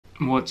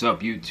What's up,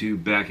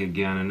 YouTube? Back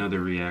again,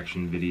 another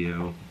reaction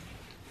video.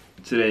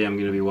 Today I'm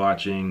going to be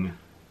watching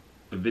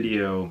a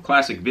video,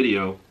 classic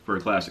video for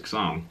a classic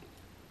song.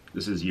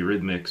 This is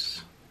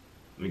Eurythmics.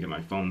 Let me get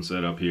my phone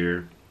set up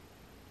here.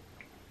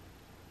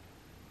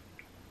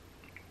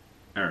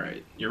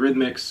 Alright,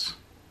 Eurythmics,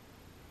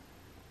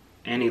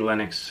 Annie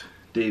Lennox,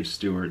 Dave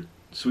Stewart.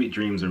 Sweet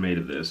dreams are made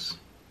of this.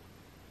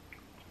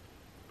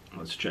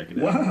 Let's check it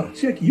out. Wow,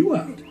 check you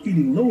out.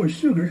 Eating lower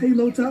sugar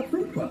Halo Top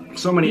fruit pop.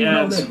 So many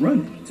ads. All that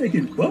running,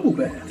 taking bubble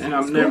baths. And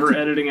I'm never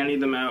editing any of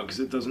them out because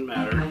it doesn't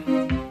matter.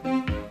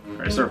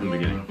 Alright, start from the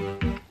beginning.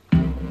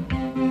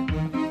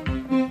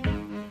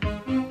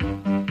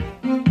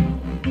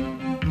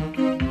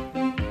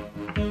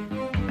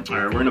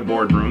 Alright, we're in a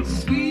boardroom.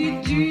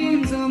 Sweet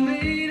dreams are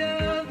made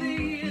of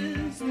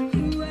these.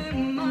 Who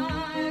am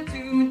I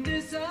to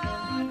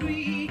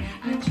disagree?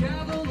 I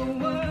travel the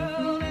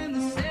world and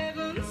the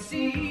seven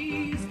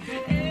seas.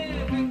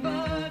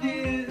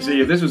 Everybody. See,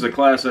 if this was a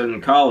class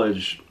in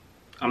college,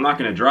 I'm not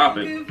going to drop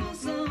it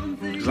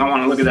because I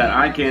want to look at that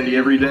eye candy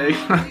every day.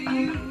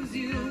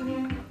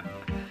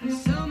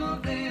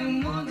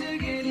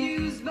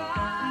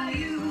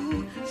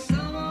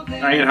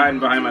 I ain't hiding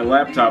behind my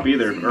laptop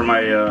either, or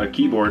my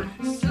keyboard.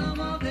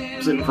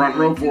 Sitting front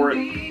row for it.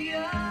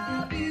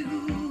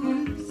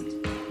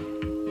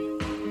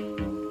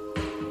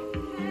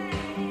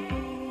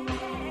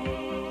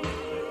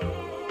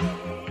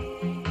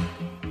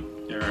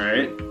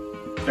 Alright.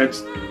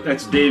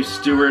 That's Dave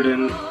Stewart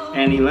and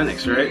Annie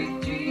Lennox,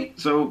 right?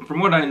 So, from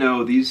what I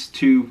know, these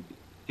two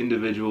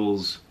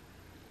individuals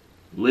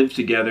lived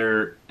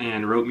together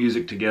and wrote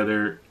music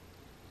together.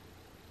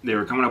 They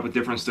were coming up with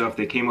different stuff.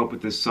 They came up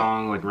with this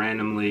song like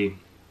randomly.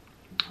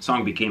 The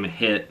song became a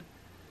hit.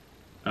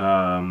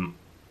 And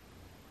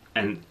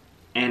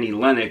Annie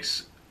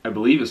Lennox, I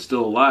believe, is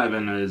still alive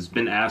and has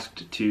been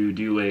asked to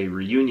do a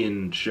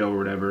reunion show or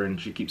whatever,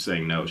 and she keeps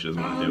saying no, she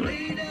doesn't want to do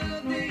it.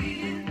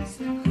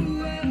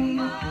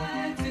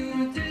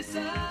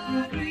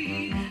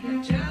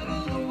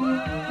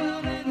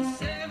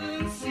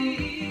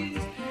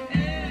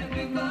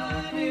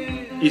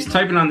 He's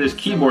typing on this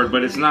keyboard,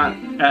 but it's not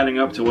adding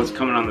up to what's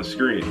coming on the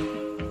screen.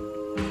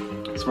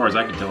 As far as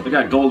I can tell. They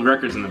got gold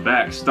records in the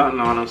back, stunting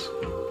on us.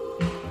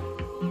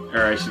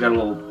 Alright, she's got a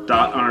little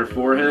dot on her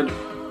forehead.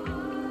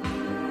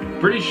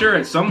 Pretty sure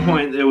at some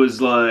point it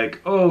was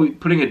like, oh,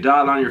 putting a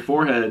dot on your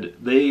forehead.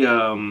 They,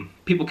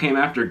 people came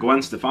after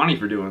Gwen Stefani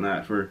for doing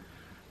that, for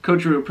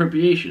cultural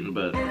appropriation,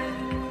 but I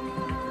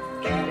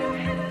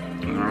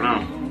don't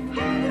know.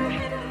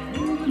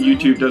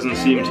 YouTube doesn't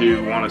seem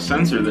to want to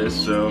censor this,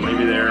 so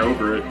maybe they're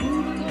over it.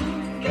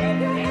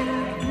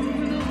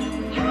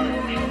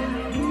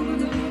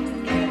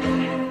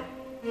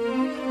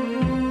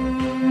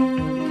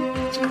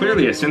 It's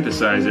clearly a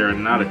synthesizer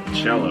and not a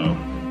cello.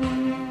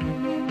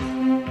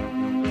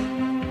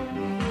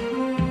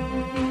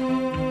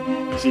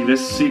 See,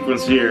 this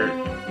sequence here,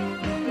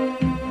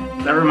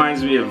 that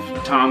reminds me of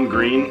Tom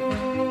Green.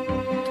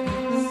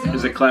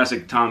 There's a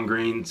classic Tom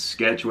Green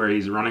sketch where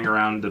he's running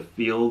around the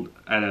field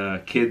at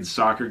a kid's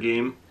soccer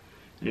game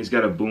and he's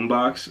got a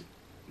boombox.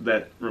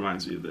 That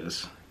reminds me of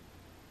this.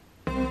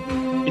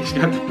 He's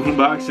got the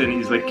boombox and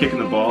he's like kicking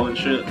the ball and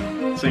shit.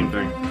 Same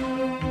thing.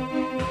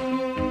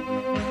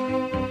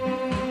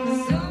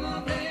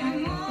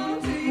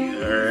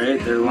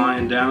 Alright, they're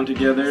lying down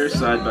together,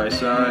 side by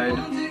side,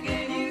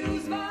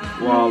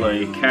 while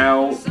a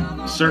cow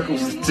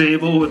circles the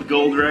table with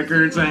gold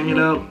records hanging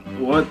up.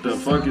 What the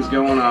fuck is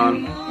going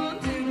on?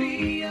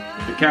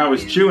 The cow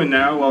is chewing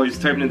now while he's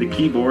typing in the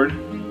keyboard.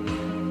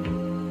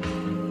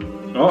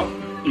 Oh,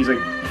 he's like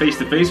face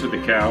to face with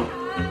the cow.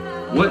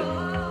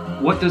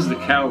 What does the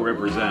cow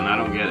represent? I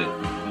don't get it.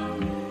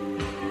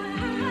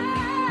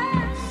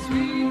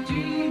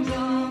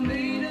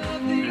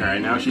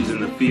 Alright, now she's in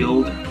the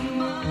field.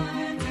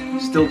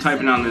 Still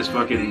typing on this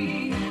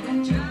fucking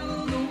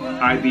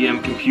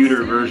IBM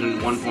computer version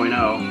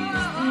 1.0.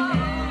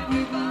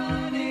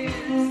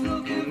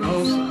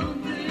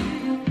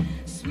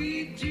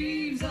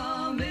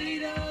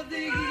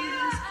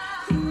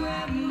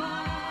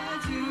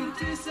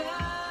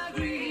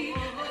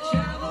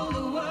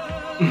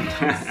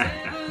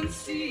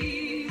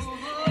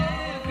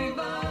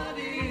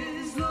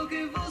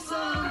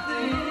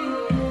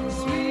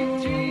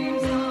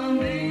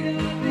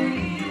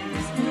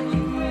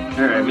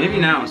 Alright, maybe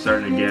now I'm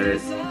starting to get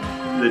it.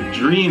 The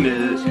dream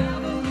is,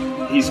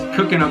 he's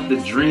cooking up the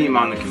dream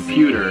on the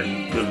computer,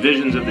 the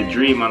visions of the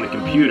dream on the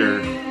computer,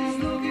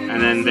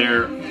 and then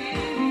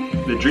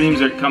the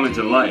dreams are coming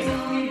to life.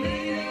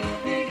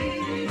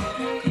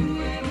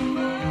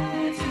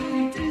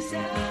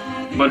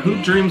 But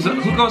who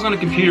goes on a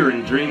computer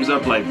and dreams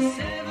up like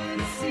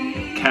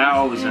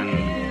cows and,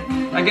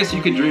 I guess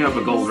you could dream up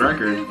a gold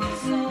record.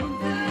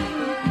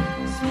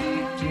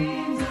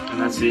 And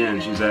that's the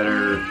end. She's at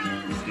her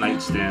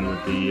nightstand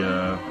with the,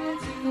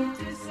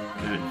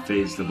 and it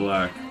fades to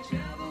black.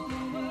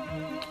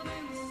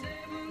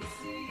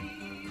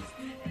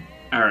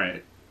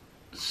 Alright,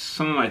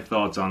 some of my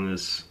thoughts on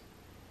this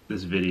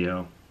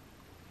video.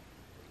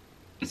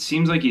 it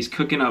seems like he's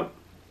cooking up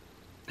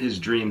his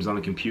dreams on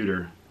the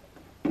computer.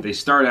 They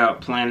start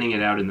out planning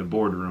it out in the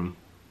boardroom.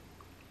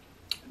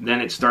 Then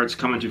it starts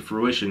coming to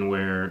fruition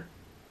where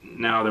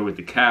now they're with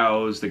the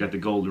cows, they got the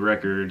gold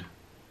record.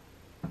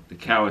 The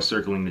cow is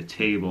circling the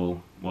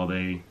table while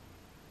they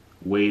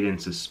wait in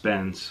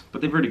suspense.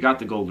 But they've already got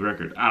the gold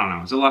record. I don't know.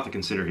 There's a lot to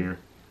consider here.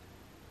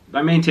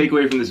 My main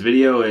takeaway from this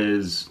video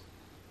is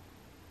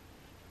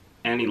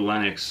Annie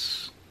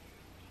Lennox,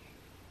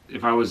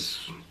 if I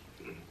was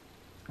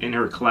in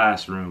her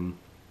classroom,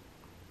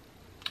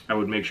 I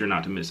would make sure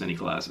not to miss any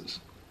classes.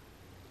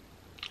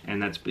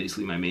 And that's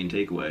basically my main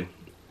takeaway.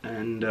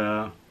 And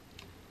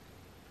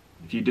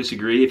if you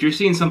disagree, if you're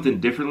seeing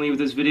something differently with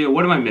this video,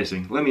 what am I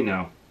missing? Let me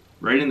know.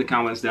 Write in the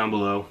comments down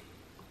below.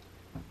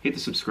 Hit the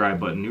subscribe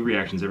button, new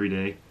reactions every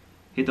day.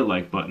 Hit the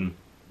like button.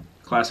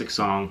 Classic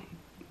song.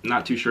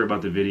 Not too sure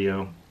about the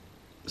video.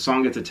 The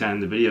song gets a 10,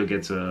 the video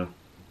gets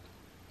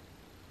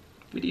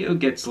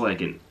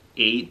like an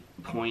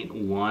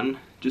 8.1,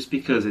 just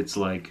because it's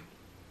like,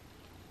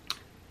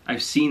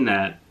 I've seen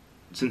that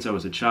since I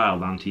was a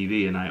child on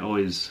TV, and I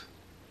always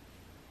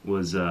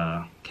was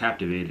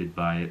captivated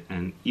by it,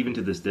 and even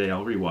to this day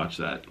I'll rewatch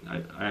that.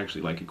 I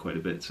actually like it quite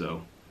a bit.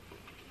 So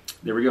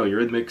there we go.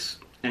 Eurythmics,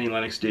 Annie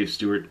Lennox, Dave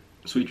Stewart.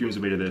 Sweet dreams are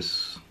made of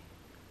this.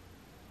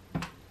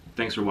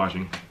 Thanks for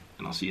watching,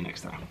 and I'll see you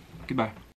next time. Goodbye.